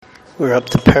We're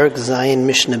up to Perek Zayin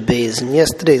Mishnah Beis. In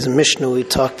yesterday's Mishnah, we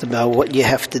talked about what you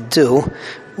have to do,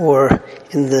 or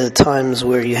in the times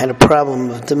where you had a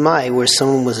problem of Demai, where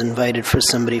someone was invited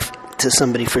to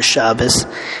somebody for Shabbos,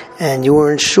 and you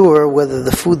weren't sure whether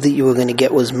the food that you were going to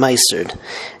get was meisered.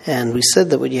 And we said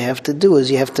that what you have to do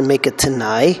is you have to make a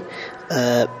Tanai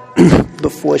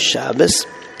before Shabbos,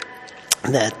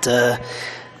 that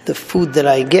the food that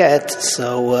I get,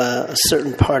 so a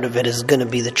certain part of it is going to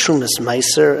be the Trumas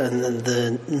Meiser, and then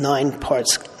the 9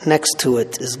 parts next to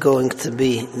it is going to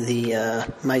be the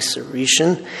Meiser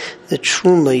Rishon. The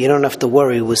Truma, you don't have to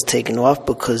worry, was taken off,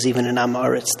 because even in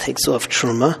Amaretz takes off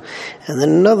Truma. And then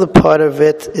another part of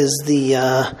it is the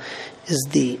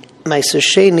Meiser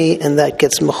Sheni, and that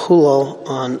gets Mechulal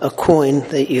on a coin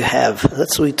that you have.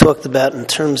 That's what we talked about in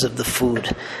terms of the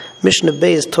food. Mishnah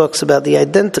Beis talks about the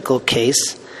identical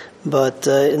case, but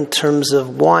in terms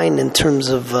of wine, in terms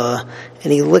of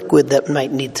any liquid that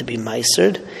might need to be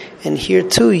meisered. And here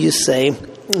too you say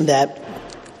that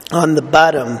on the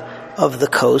bottom of the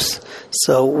kos,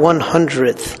 so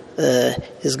 1/100th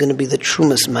is going to be the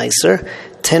Trumas Meiser.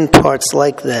 10 parts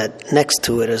like that next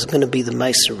to it is going to be the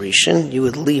Meiser Rishon. You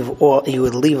would leave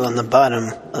on the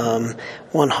bottom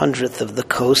 1/100th of the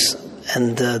kos.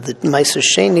 And the Meiser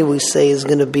Sheni, we say, is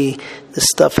going to be the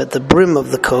stuff at the brim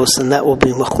of the kos, and that will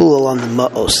be mechulal on the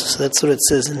ma'os. So that's what it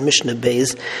says in Mishnah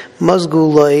Beis.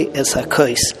 Mazgu loy es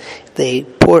hakos. They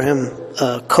pour him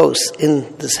kos in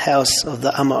this house of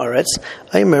the Amaretz.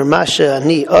 Aimer masha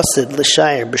ani asid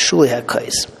l'shayir b'shuli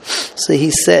hakos. So he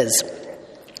says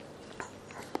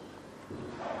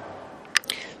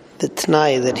the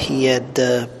Tanai that he had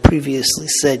previously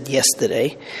said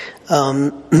yesterday.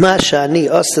 That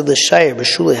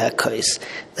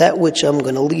which I'm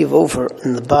going to leave over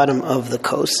in the bottom of the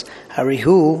kos,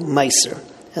 harihu meiser,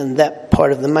 and that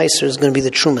part of the meiser is going to be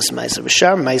the Trumas Meiser.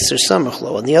 V'shar meiser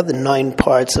samachlo, and the other 9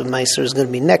 parts of meiser is going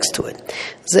to be next to it.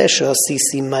 Zesha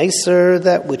sisi meiser,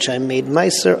 that which I made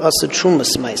meiser, asa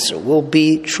Trumas Meiser, will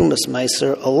be Trumas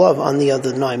Meiser alav on the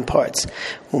other 9 parts.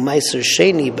 Meiser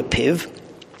sheni bepiv.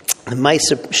 The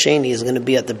Meiser Sheni is going to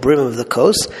be at the brim of the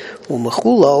kos,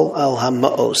 u'mechulal al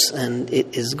ha'ma'os, and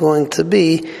it is going to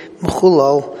be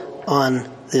mechulal on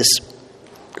this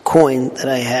coin that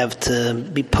I have to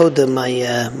be poda my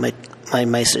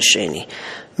Meiser Sheni.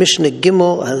 Mishnah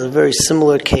Gimel has a very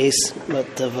similar case,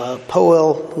 but of a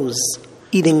poel who's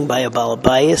eating by a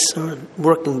balabayis or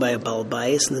working by a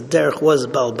balabayis, and the derech was a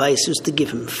balabayis used to give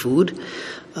him food.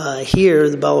 Here,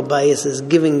 the balabayis is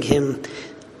giving him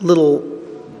little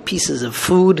pieces of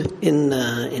food in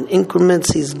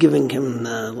increments. He's giving him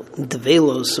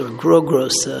develos or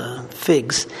grogros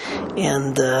figs,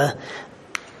 and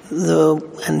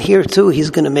here too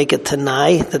he's going to make a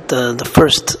tanai that the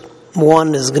first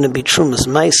one is going to be Trumas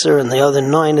Meiser, and the other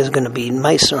 9 is going to be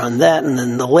Meiser on that, and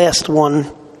then the last one,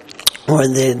 or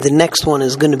the next one,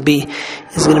 is going to be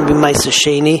Meiser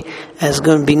Sheni, and is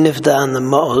going to be Nifda on the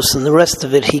Ma'os, and the rest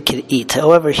of it he could eat.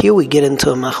 However, here we get into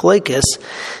a machlekes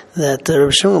that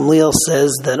Rav Shimon Gamliel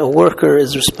says that a worker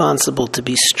is responsible to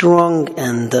be strong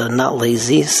and not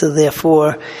lazy, so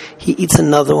therefore he eats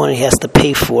another one, he has to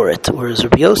pay for it. Whereas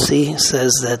Rabbi Yossi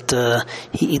says that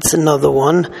he eats another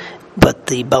one, but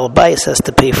the balabayis has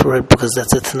to pay for it because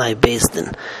that's a Tanai Beis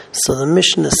Din. So the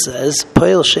Mishnah says,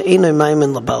 Poel she'enoi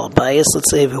maimin labalabayis. Let's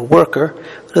say if a worker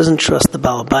who doesn't trust the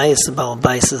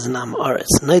balabayis is an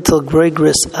Amaretz. Naitel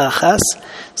gregris achas.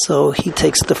 So he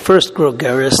takes the first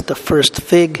grogeris, the first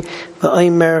fig,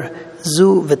 v'oimer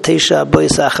zu v'teisha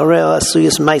abois achareo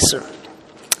asuyas meiser.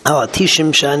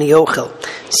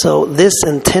 So this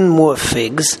and 10 more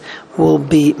figs will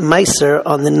be meiser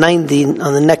on the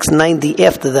next 90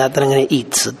 after that I'm going to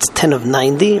eat. So it's 10 of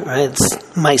 90, right? It's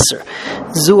meiser.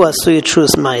 Zua suya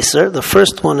trumas meiser. The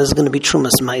first one is going to be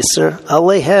trumas meiser.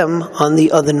 Alehem on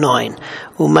the other 9.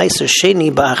 Meiser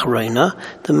sheni ba'achroina.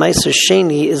 The meiser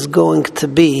sheni is going to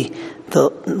be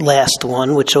the last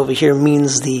one, which over here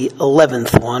means the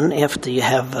 11th one, after you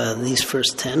have these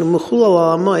first 10. I'm going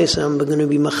to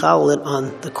be machalit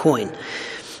on the coin.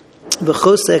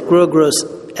 V'chosek grogros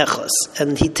echos,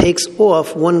 and he takes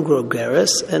off 1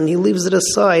 grogeris, and he leaves it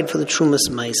aside for the Trumas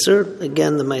Meiser.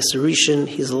 Again, the Meiser Rishon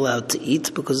he's allowed to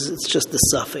eat, because it's just the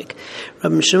suffix.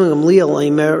 Rabbi Shimon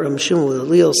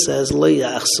Gamliel says, Lo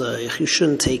yachsayich, you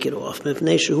shouldn't take it off.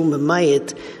 Mipnei shehu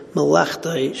memayit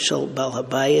malachtai shel bal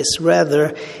habayis.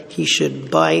 Rather, he should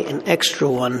buy an extra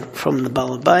one from the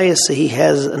balabayis so he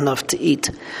has enough to eat.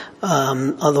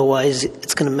 Otherwise,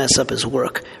 it's going to mess up his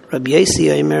work. Rabbi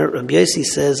Yossi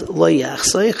says, Lo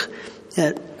yachsayich,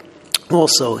 that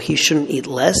also he shouldn't eat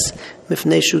less.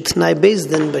 Mifneshu T'nai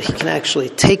Bezdin, but he can actually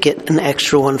take it, an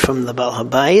extra one from the Baal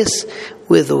Habayis,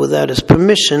 with or without his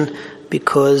permission,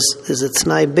 because there's a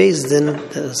T'nai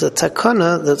Bezdin, there's a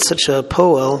takana that such a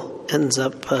poel ends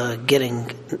up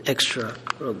getting an extra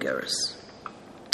rogeris.